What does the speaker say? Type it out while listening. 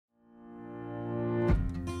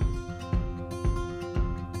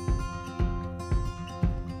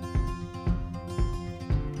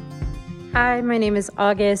Hi, my name is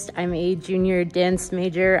August. I'm a junior dance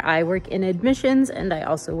major. I work in admissions and I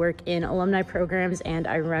also work in alumni programs and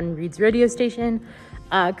I run Reed's radio station.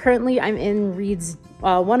 Currently, I'm in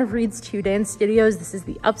one of Reed's 2 dance studios. This is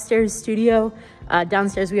the upstairs studio.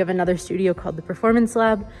 Downstairs, we have another studio called the Performance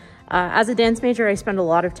Lab. As a dance major, I spend a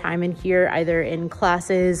lot of time in here, either in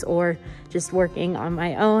classes or just working on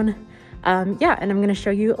my own. Yeah, and I'm gonna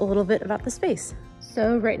show you a little bit about the space.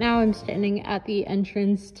 So right now I'm standing at the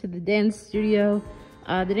entrance to the dance studio.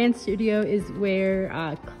 The dance studio is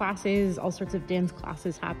where classes, all sorts of dance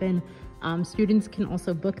classes happen. Students can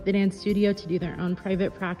also book the dance studio to do their own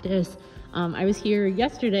private practice. I was here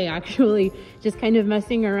yesterday actually, just kind of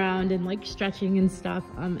messing around and like stretching and stuff.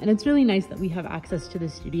 And it's really nice that we have access to the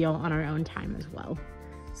studio on our own time as well.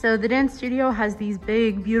 So the dance studio has these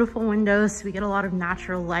big, beautiful windows, so we get a lot of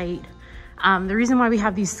natural light. The reason why we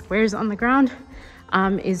have these squares on the ground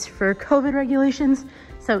is for COVID regulations.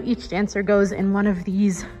 So each dancer goes in one of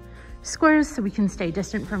these squares so we can stay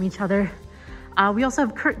distant from each other. We also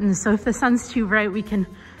have curtains, so if the sun's too bright, we can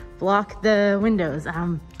block the windows.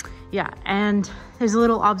 Yeah, and there's a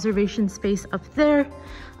little observation space up there.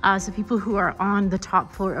 So people who are on the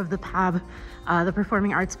top floor of the PAB, the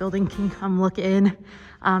Performing Arts Building, can come look in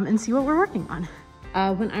and see what we're working on.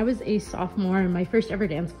 When I was a sophomore, my first ever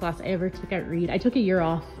dance class I ever took at Reed, I took a year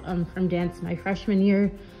off from dance my freshman year,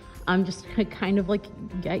 just to kind of like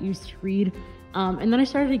get used to Reed. And then I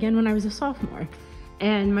started again when I was a sophomore.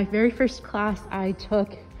 And my very first class I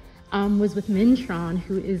took was with Min Tron,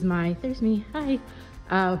 who is my, there's me, hi,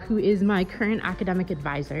 who is my current academic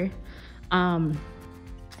advisor.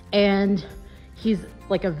 And he's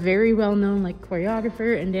like a very well-known like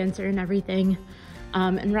choreographer and dancer and everything.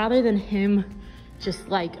 And rather than him just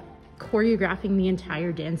like choreographing the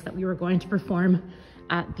entire dance that we were going to perform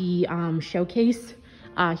at the showcase,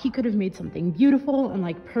 he could have made something beautiful and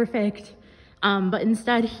like perfect. But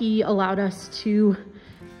instead he allowed us to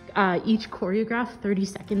each choreograph 30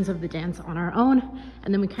 seconds of the dance on our own.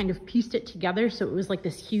 And then we kind of pieced it together. So it was like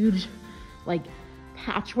this huge like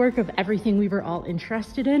patchwork of everything we were all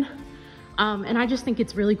interested in. And I just think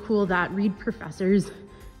it's really cool that Reed professors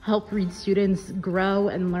help Reed students grow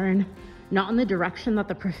and learn, not in the direction that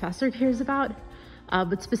the professor cares about,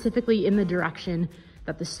 but specifically in the direction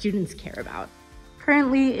that the students care about.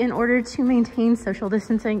 Currently, in order to maintain social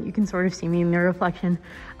distancing, you can sort of see me in the reflection,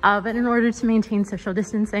 but in order to maintain social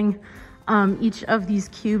distancing, each of these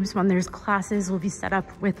cubes, when there's classes, will be set up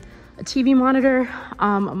with a TV monitor,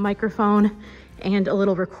 a microphone, and a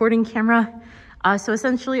little recording camera. So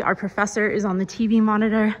essentially, our professor is on the TV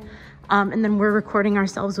monitor, and then we're recording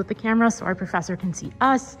ourselves with the camera so our professor can see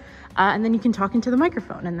us, and then you can talk into the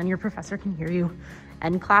microphone and then your professor can hear you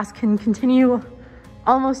and class can continue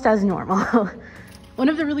almost as normal. One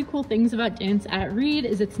of the really cool things about dance at Reed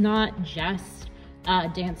is it's not just a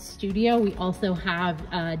dance studio. We also have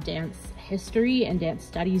dance history and dance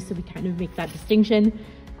studies, so we kind of make that distinction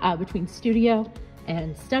between studio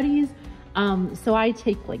and studies. So I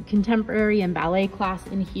take like contemporary and ballet class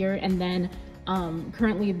in here, and then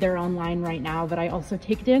currently they're online right now, but I also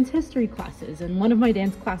take dance history classes. And one of my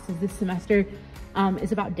dance classes this semester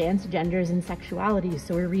is about dance, genders, and sexuality.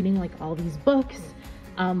 So we're reading like all these books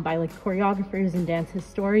by like choreographers and dance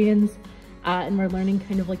historians, and we're learning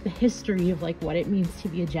kind of like the history of like what it means to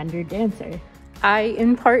be a gendered dancer. I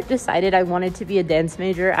in part decided I wanted to be a dance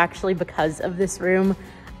major actually because of this room.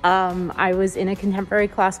 I was in a contemporary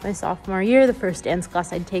class my sophomore year, the first dance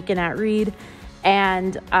class I'd taken at Reed,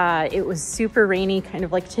 and it was super rainy, kind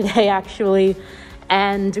of like today actually,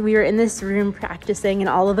 and we were in this room practicing, and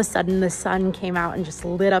all of a sudden the sun came out and just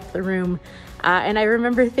lit up the room. And I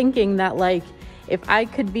remember thinking that like, if I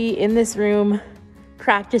could be in this room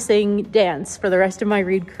practicing dance for the rest of my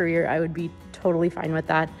Reed career, I would be totally fine with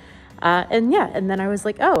that. And yeah, and then I was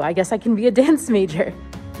like, oh, I guess I can be a dance major.